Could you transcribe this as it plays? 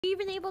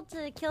even able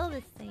to kill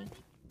this thing?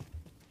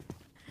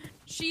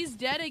 She's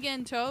dead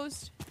again,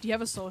 Toast. Do you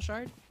have a soul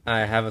shard? I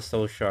have a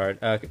soul shard.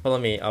 Follow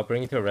me. I'll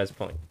bring you to a res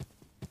point.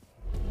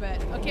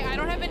 Bet. Okay, I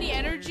don't have any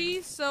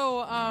energy, so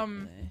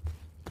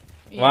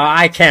Yeah. Well,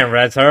 I can't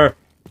res her.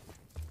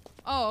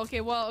 Oh,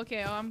 okay. Well,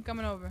 okay. I'm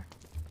coming over.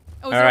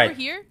 Oh, is All it right. over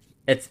here?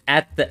 It's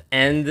at the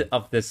end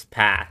of this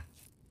path.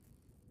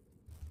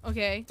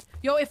 Okay.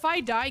 Yo, if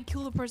I die,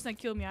 kill the person that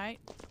killed me, alright?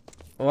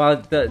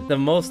 Well, the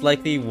most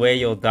likely way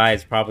you'll die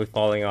is probably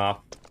falling off.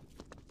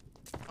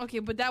 Okay,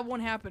 but that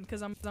won't happen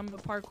because I'm a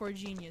parkour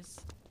genius.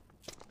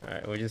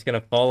 Alright, we're just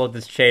gonna follow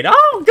this shade.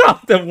 Oh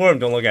god, the worm!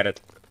 Don't look at it.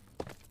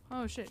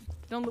 Oh shit!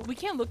 Don't look. We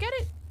can't look at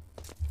it.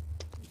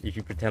 If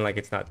you pretend like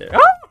it's not there.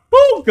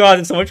 Oh god,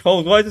 there's so much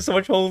holes. Why is there so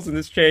much holes in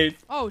this shade?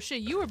 Oh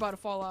shit! You were about to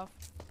fall off.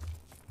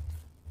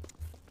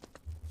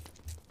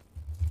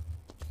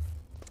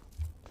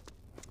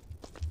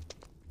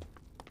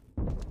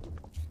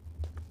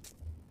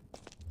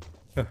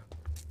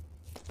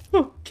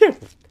 Oh,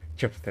 careful!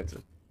 Careful,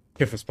 Tenzin.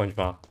 Careful,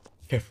 SpongeBob.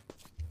 Careful.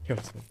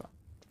 Careful, SpongeBob.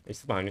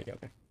 He's behind me,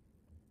 okay.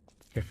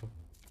 Careful.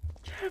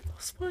 Careful,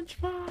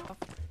 SpongeBob.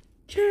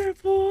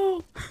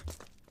 Careful!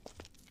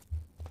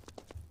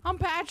 I'm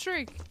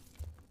Patrick.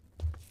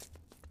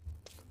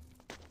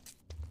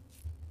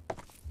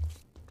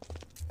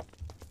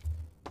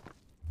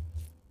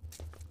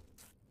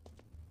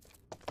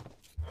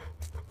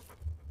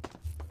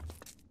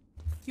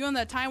 You on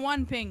that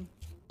Taiwan ping?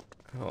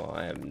 Oh,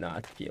 I am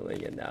not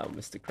feeling it now,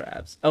 Mr.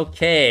 Krabs.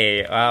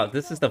 Okay, wow,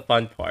 this is the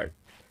fun part.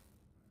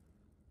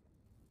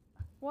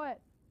 What?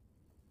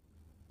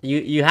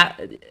 You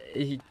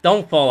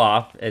don't fall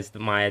off is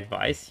my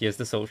advice. Here's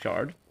the soul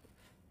shard.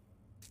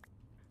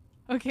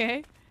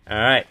 Okay. All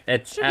right,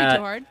 it's Shouldn't be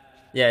too hard.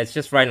 Yeah, it's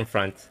just right in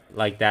front,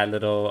 like that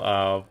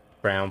little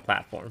brown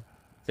platform.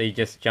 So you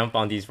just jump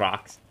on these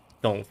rocks.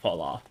 Don't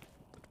fall off.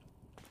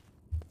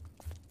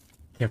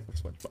 Careful,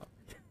 SpongeBob.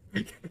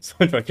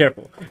 SpongeBob,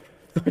 careful.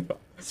 SpongeBob.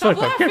 Stop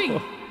SpongeBob,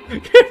 laughing!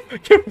 careful.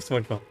 Careful,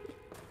 SpongeBob.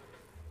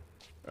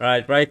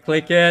 Alright, right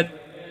click it.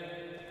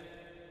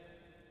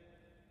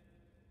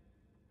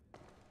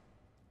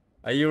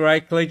 Are you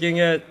right clicking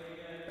it?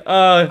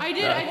 I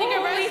did. I think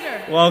I raised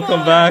her.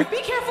 Welcome back.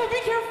 Be careful. Be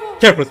careful.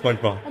 Careful,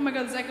 SpongeBob. Oh my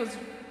god, this echoes.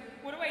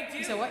 What do I do?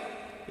 You said what?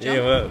 Yeah,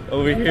 well,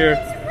 over here.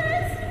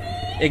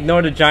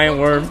 Ignore the giant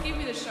worm. Give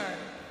me the shard.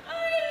 I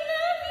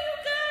love you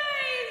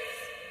guys.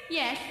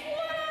 Yes. Wow.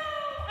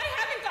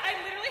 I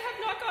literally have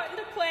not gotten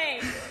to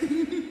play.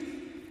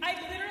 I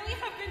literally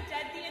have been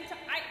dead the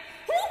entire.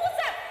 Who was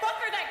that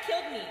fucker that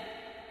killed me?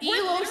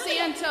 Elo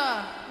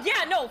Santa.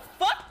 Yeah, no,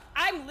 fuck.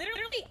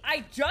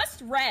 I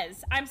just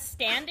res. I'm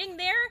standing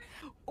there.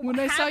 When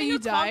I saw you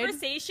died.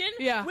 Conversation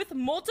Yeah. with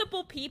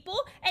multiple people,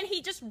 and he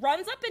just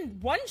runs up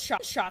and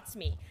shots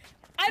me.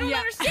 I don't Yeah.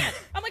 understand.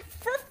 I'm like,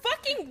 for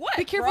fucking what?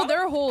 Be careful. bro?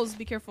 There are holes.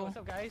 Be careful. What's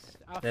up, guys?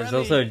 There's Friendly.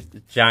 also a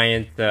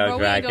giant Bro, we ain't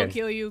dragon. gonna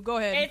kill you. Go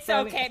ahead. It's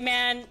okay,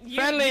 man.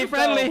 Friendly, you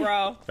friendly. go,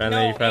 bro.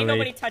 Friendly, no, friendly. ain't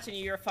nobody touching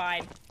you. You're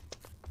fine.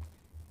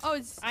 Oh,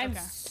 it's. I'm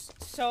okay.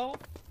 so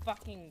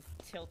fucking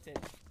tilted.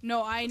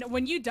 No, I know.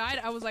 When you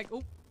died, I was like,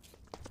 oh.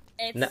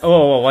 It's, No,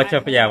 whoa, watch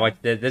out! Yeah, watch.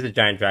 There's a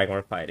giant dragon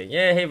we're fighting.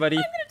 Yeah, hey, buddy.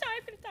 I'm gonna die.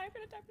 I'm gonna die. I'm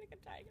gonna die. I'm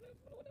gonna die.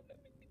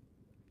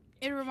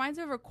 It reminds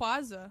me of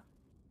Rayquaza.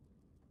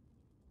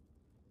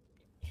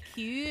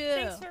 Cute.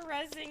 Thanks for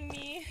rezzing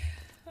me.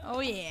 Oh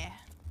yeah.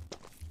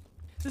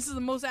 This is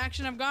the most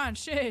action I've gotten.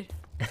 Shit.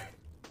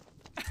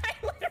 I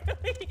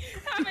literally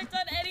haven't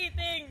done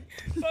anything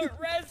but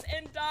res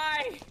and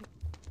die.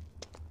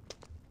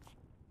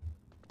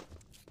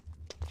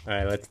 All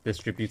right, let's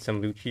distribute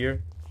some loot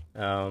here.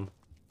 I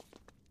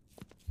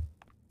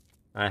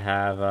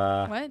have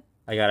What?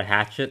 I got a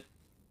hatchet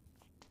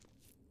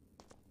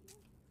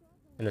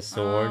and a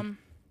sword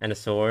and a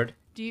sword.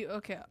 Do you?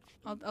 Okay.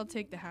 I'll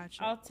take the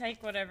hatchet. I'll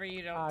take whatever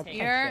you don't take.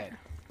 Here.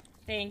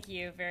 Thank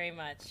you very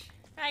much.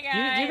 Hi Do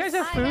guys. you guys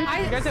have food?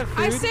 I, you guys have food?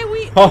 I say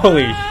we.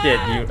 Holy shit!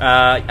 You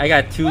I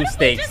got 2 What if we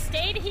steaks. just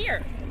stayed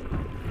here?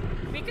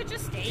 We could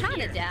just stay Count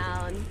here. it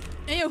down.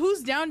 Hey, yo,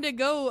 who's down to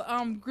go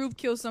group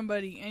kill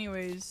somebody?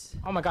 Anyways.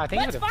 Oh my god,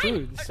 thank you for the Let's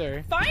food,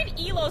 sir. Find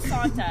Elo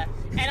Santa,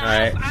 and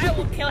Alright. I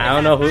will kill his I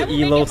don't know ass. who I will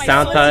make Elo it my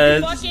Santa sole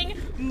is. fucking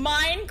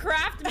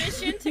Minecraft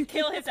mission to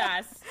kill his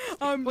ass.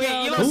 Wait,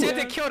 Elo Who?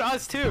 Santa killed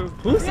us too.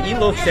 Who's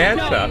Elo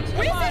Santa? This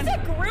is a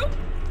group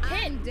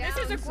I'm hit. This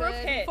is a down, group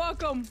Sid. hit. Fuck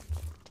them.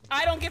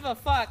 I don't give a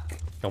fuck.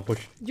 Don't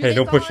push. Do Hey, they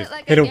don't call push it.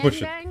 like Hey, a don't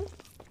push it. gangbang?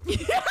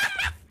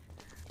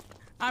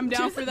 I'm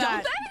down for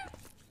that.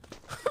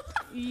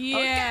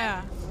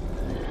 Yeah.